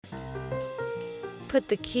Put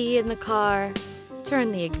the key in the car,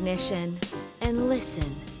 turn the ignition, and listen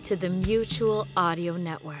to the Mutual Audio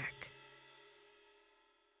Network.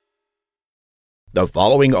 The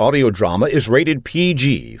following audio drama is rated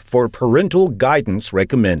PG for parental guidance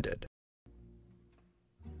recommended.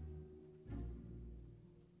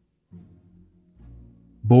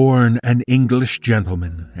 Born an English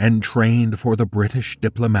gentleman and trained for the British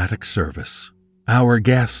diplomatic service, our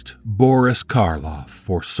guest, Boris Karloff,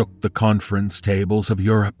 forsook the conference tables of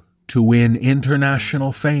Europe to win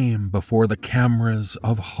international fame before the cameras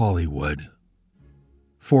of Hollywood.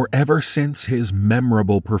 For ever since his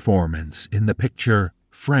memorable performance in the picture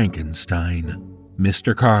Frankenstein,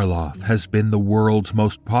 Mr. Karloff has been the world's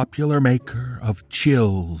most popular maker of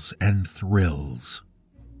chills and thrills.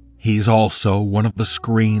 He's also one of the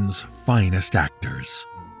screen's finest actors.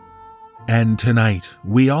 And tonight,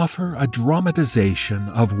 we offer a dramatization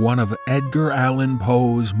of one of Edgar Allan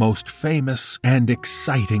Poe's most famous and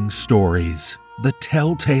exciting stories, The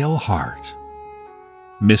Telltale Heart.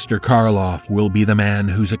 Mr. Karloff will be the man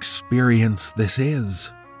whose experience this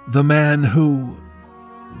is, the man who...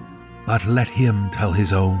 But let him tell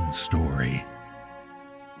his own story.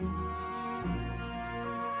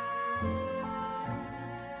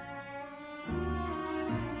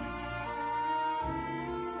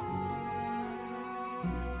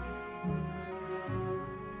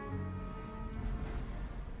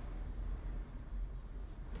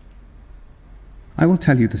 I will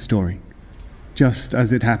tell you the story, just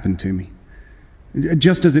as it happened to me.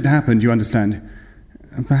 Just as it happened, you understand.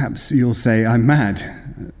 Perhaps you'll say I'm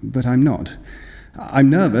mad, but I'm not. I'm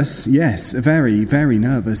nervous, yes, very, very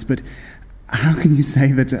nervous, but how can you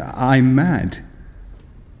say that I'm mad?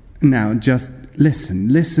 Now, just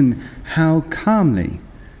listen how calmly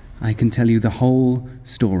I can tell you the whole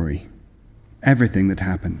story, everything that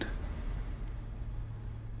happened.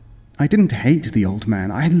 I didn't hate the old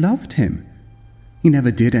man, I loved him. He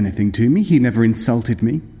never did anything to me, he never insulted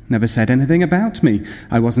me, never said anything about me.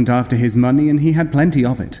 I wasn't after his money and he had plenty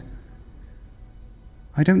of it.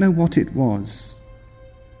 I don't know what it was.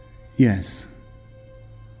 Yes.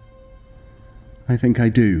 I think I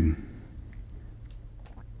do.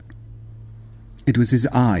 It was his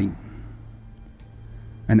eye.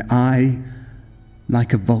 An eye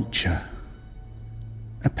like a vulture.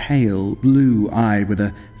 A pale blue eye with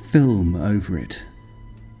a film over it.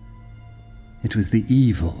 It was the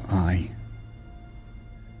evil eye.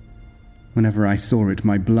 Whenever I saw it,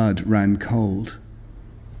 my blood ran cold.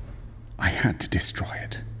 I had to destroy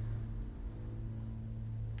it.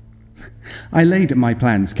 I laid my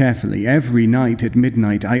plans carefully. Every night at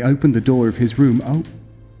midnight, I opened the door of his room, oh,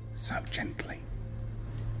 so gently.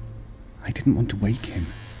 I didn't want to wake him.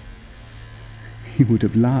 He would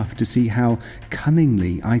have laughed to see how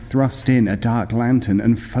cunningly I thrust in a dark lantern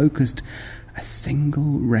and focused a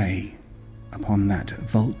single ray upon that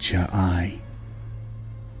vulture eye,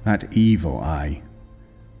 that evil eye.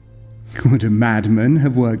 Would a madman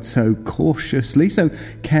have worked so cautiously, so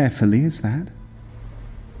carefully as that?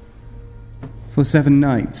 For 7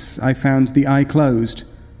 nights I found the eye closed,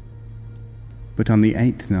 but on the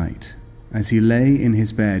 8th night, as he lay in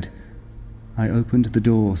his bed, I opened the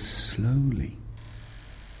door slowly,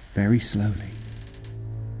 very slowly.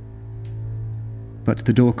 But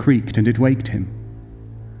the door creaked and it waked him.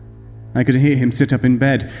 I could hear him sit up in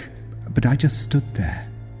bed, but I just stood there,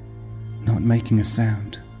 not making a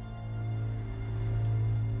sound.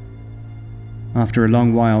 After a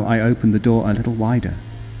long while, I opened the door a little wider.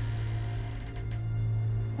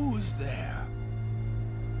 Who's there?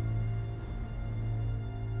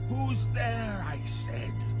 Who's there, I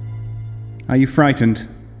said? Are you frightened?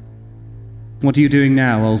 What are you doing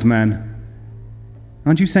now, old man?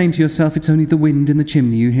 Aren't you saying to yourself it's only the wind in the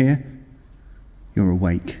chimney you hear? You're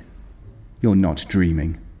awake. You're not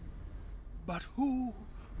dreaming. But who?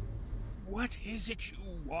 What is it you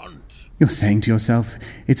want? You're saying to yourself,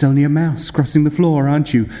 it's only a mouse crossing the floor,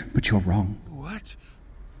 aren't you? But you're wrong. What?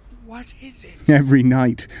 What is it? Every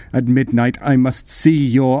night, at midnight, I must see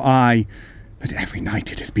your eye. But every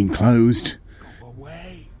night it has been closed. Go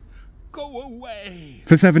away. Go away.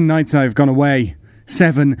 For 7 nights I've gone away.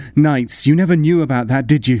 7 nights. You never knew about that,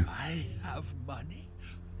 did you? I have money.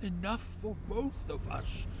 Enough for both of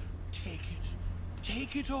us.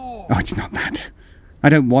 Take it all. Oh, it's not that. I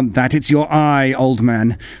don't want that. It's your eye, old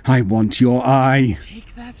man. I want your eye.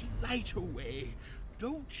 Take that light away.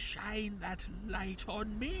 Don't shine that light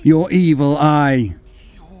on me. Your evil eye.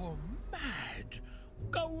 You're mad.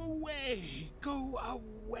 Go away. Go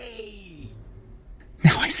away.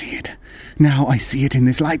 Now I see it. Now I see it in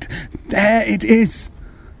this light. There it is.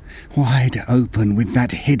 Wide open with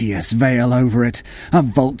that hideous veil over it. A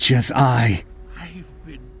vulture's eye. I've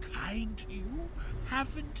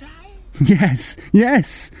Yes,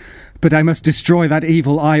 yes! But I must destroy that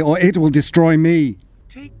evil eye, or it will destroy me.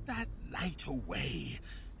 Take that light away.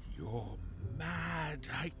 You're mad,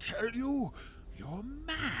 I tell you. You're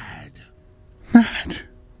mad. Mad?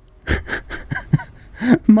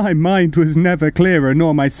 My mind was never clearer,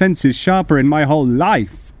 nor my senses sharper in my whole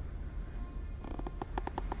life.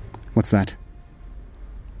 What's that?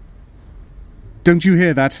 Don't you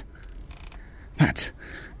hear that? That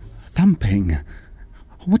thumping.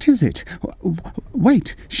 What is it?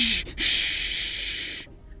 Wait. Shh, shh.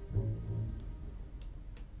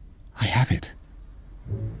 I have it.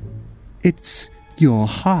 It's your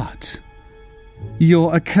heart.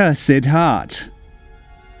 Your accursed heart.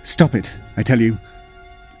 Stop it, I tell you.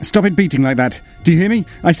 Stop it beating like that. Do you hear me?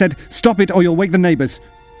 I said stop it or you'll wake the neighbours.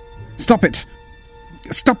 Stop it.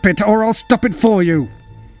 Stop it or I'll stop it for you.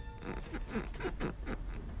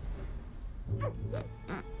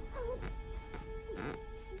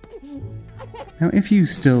 Now, if you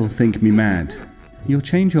still think me mad, you'll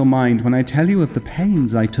change your mind when I tell you of the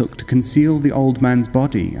pains I took to conceal the old man's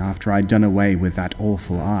body after I'd done away with that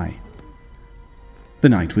awful eye. The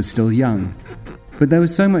night was still young, but there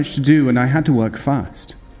was so much to do and I had to work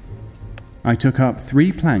fast. I took up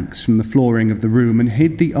 3 planks from the flooring of the room and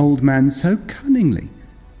hid the old man so cunningly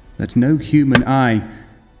that no human eye,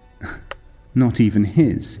 not even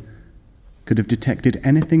his, could have detected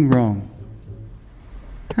anything wrong.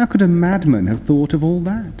 How could a madman have thought of all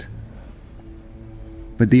that?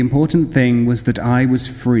 But the important thing was that I was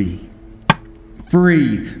free.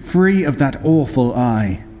 Free of that awful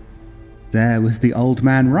eye. There was the old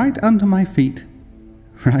man right under my feet,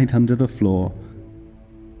 right under the floor.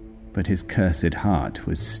 But his cursed heart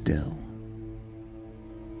was still.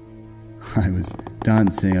 I was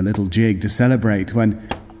dancing a little jig to celebrate when...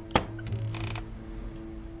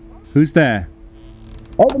 Who's there?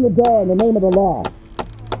 Open the door in the name of the law.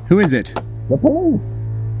 Who is it? The police.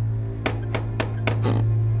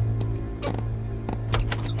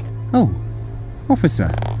 Oh,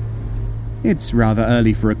 officer. It's rather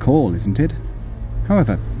early for a call, isn't it?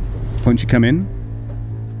 However, won't you come in?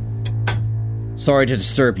 Sorry to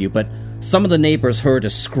disturb you, but some of the neighbors heard a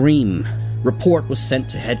scream. Report was sent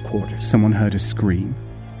to headquarters. Someone heard a scream?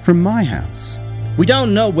 From my house? We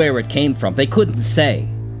don't know where it came from. They couldn't say.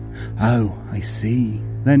 Oh, I see.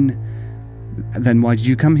 Then why did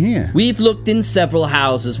you come here? We've looked in several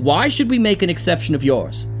houses. Why should we make an exception of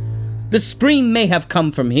yours? The scream may have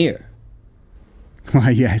come from here. Why,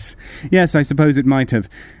 yes. Yes, I suppose it might have.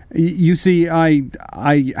 You see, I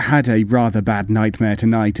had a rather bad nightmare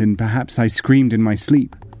tonight, and perhaps I screamed in my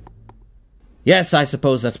sleep. Yes, I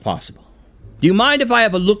suppose that's possible. Do you mind if I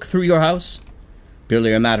have a look through your house?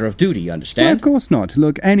 Purely a matter of duty, you understand? Well, of course not.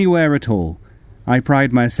 Look anywhere at all. I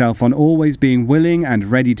pride myself on always being willing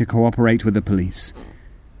and ready to cooperate with the police.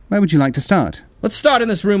 Where would you like to start? Let's start in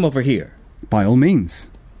this room over here. By all means.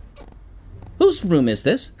 Whose room is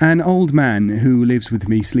this? An old man who lives with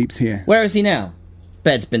me sleeps here. Where is he now?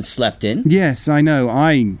 Bed's been slept in. Yes, I know.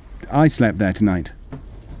 I slept there tonight.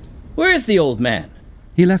 Where is the old man?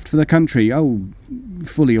 He left for the country,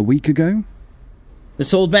 fully a week ago.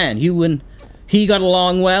 This old man, you and he got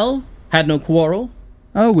along well? Had no quarrel?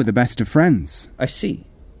 Oh, we're the best of friends. I see.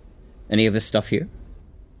 Any of his stuff here?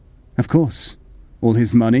 Of course. All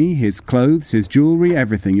his money, his clothes, his jewellery,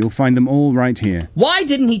 everything. You'll find them all right here. Why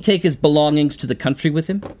didn't he take his belongings to the country with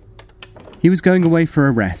him? He was going away for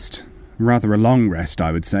a rest. Rather a long rest,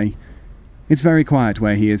 I would say. It's very quiet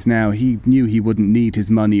where he is now. He knew he wouldn't need his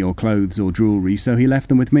money or clothes or jewellery, so he left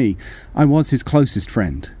them with me. I was his closest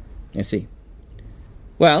friend. I see.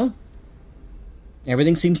 Well,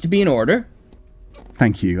 everything seems to be in order.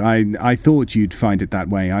 Thank you. I thought you'd find it that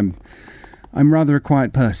way. I'm rather a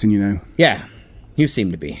quiet person, you know. Yeah, you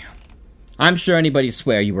seem to be. I'm sure anybody'd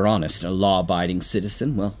swear you were honest, a law-abiding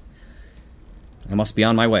citizen. Well, I must be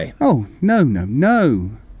on my way. Oh,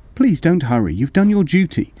 no. Please don't hurry. You've done your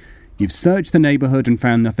duty. You've searched the neighbourhood and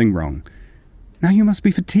found nothing wrong. Now you must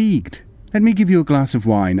be fatigued. Let me give you a glass of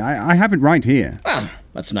wine. I have it right here. Well,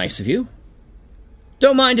 that's nice of you.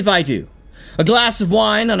 Don't mind if I do. A glass of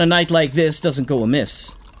wine on a night like this doesn't go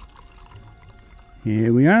amiss.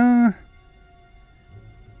 Here we are.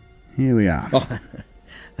 Oh,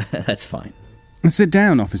 that's fine. Sit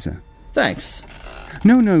down, officer. Thanks.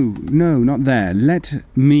 No, not there. Let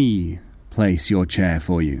me place your chair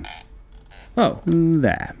for you. Oh.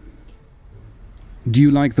 There. Do you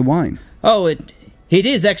like the wine? Oh, it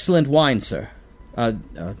is excellent wine, sir.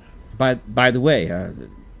 By the way, a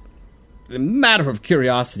matter of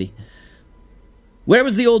curiosity. Where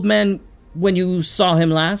was the old man when you saw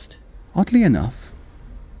him last? Oddly enough,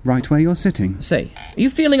 right where you're sitting. Say, are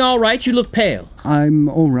you feeling all right? You look pale. I'm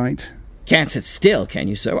all right. can't sit still, can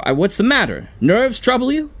you, sir? What's the matter? Nerves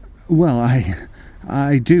trouble you? Well,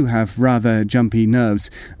 I do have rather jumpy nerves.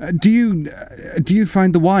 Do you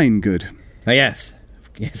find the wine good? Oh, yes,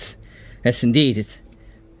 indeed. It's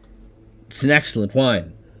an excellent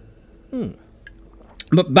wine.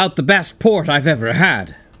 But about the best port I've ever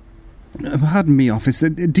had. Pardon me, officer.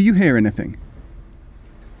 Do you hear anything?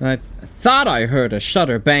 I thought I heard a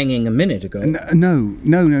shutter banging a minute ago. No,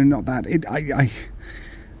 not that.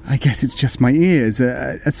 I guess it's just my ears,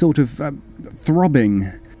 a sort of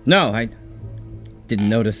throbbing. No, I didn't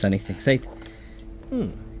notice anything. Say,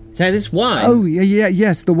 this wine. Oh,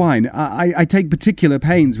 yes, the wine. I take particular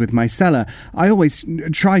pains with my cellar. I always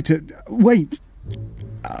try to... Wait.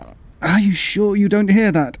 Are you sure you don't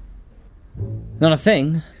hear that? Not a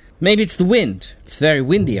thing. Maybe it's the wind. It's very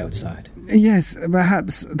windy outside. Yes,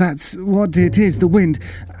 perhaps that's what it is, the wind.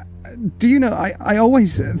 Do you know, I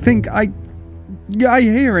always think I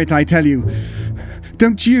hear it, I tell you.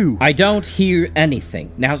 Don't you? I don't hear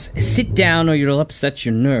anything. Now sit down or you'll upset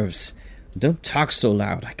your nerves. Don't talk so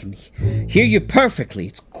loud. I can hear you perfectly.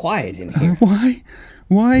 It's quiet in here. Why?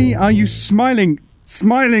 Why are you smiling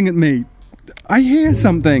at me? I hear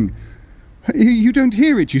something. You don't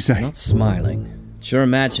hear it, you say? I'm not smiling. It's your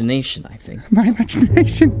imagination, I think. My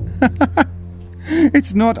imagination?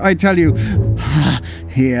 It's not, I tell you.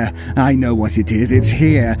 Here, I know what it is. It's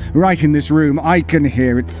here, right in this room. I can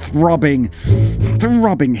hear it throbbing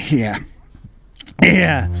here.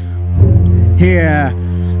 Here.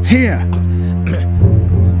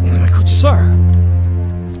 Good sir.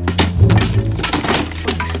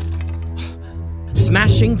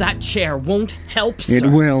 Smashing that chair won't help, sir.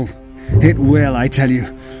 It will, I tell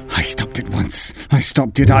you. I stopped it once. I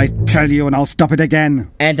stopped it, I tell you, and I'll stop it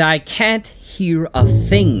again. And I can't hear a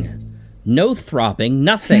thing. No throbbing,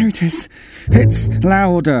 nothing. There it is. It's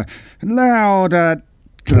louder.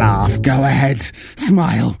 Laugh, go ahead.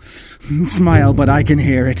 Smile, but I can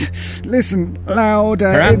hear it. Listen,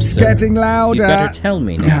 louder. Perhaps, it's sir, getting louder. You better tell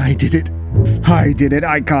me now. I did it.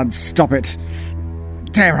 I can't stop it.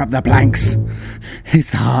 Tear up the planks.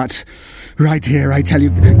 His heart. Right here, I tell you.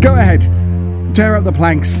 Go ahead. Tear up the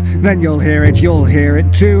planks. Then you'll hear it. You'll hear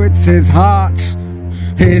it too. It's his heart.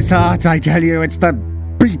 His heart, I tell you. It's the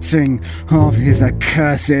beating of his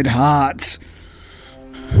accursed heart.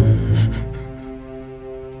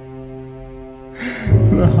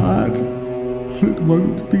 The heart that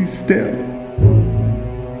won't be still.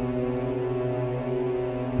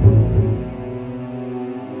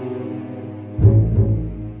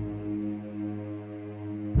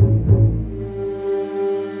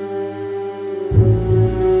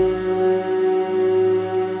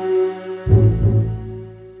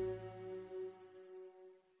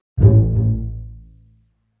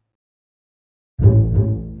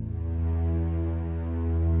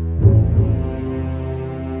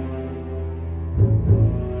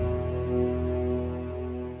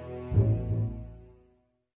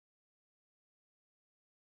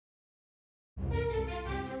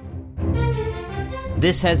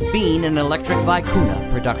 This has been an Electric Vicuna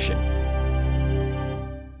production.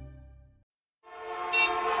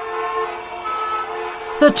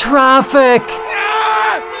 The traffic!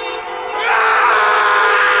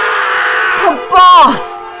 The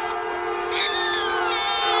boss!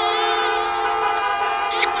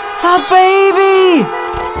 The baby!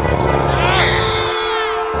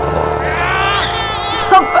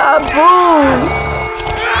 The baboon!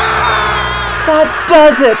 That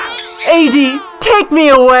does it! AD, take me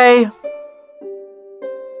away!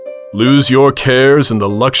 Lose your cares in the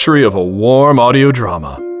luxury of a warm audio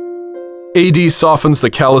drama. AD softens the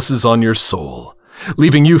calluses on your soul,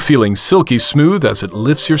 leaving you feeling silky smooth as it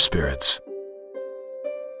lifts your spirits.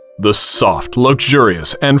 The soft,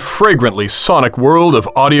 luxurious, and fragrantly sonic world of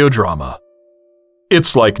audio drama.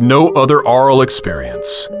 It's like no other aural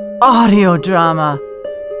experience. Audio drama.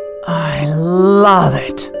 I love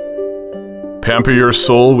it. Pamper your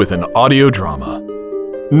soul with an audio drama.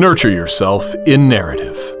 Nurture yourself in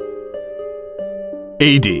narrative.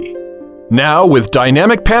 AD. Now with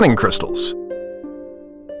dynamic panning crystals.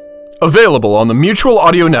 Available on the Mutual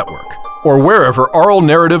Audio Network or wherever aural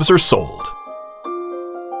narratives are sold.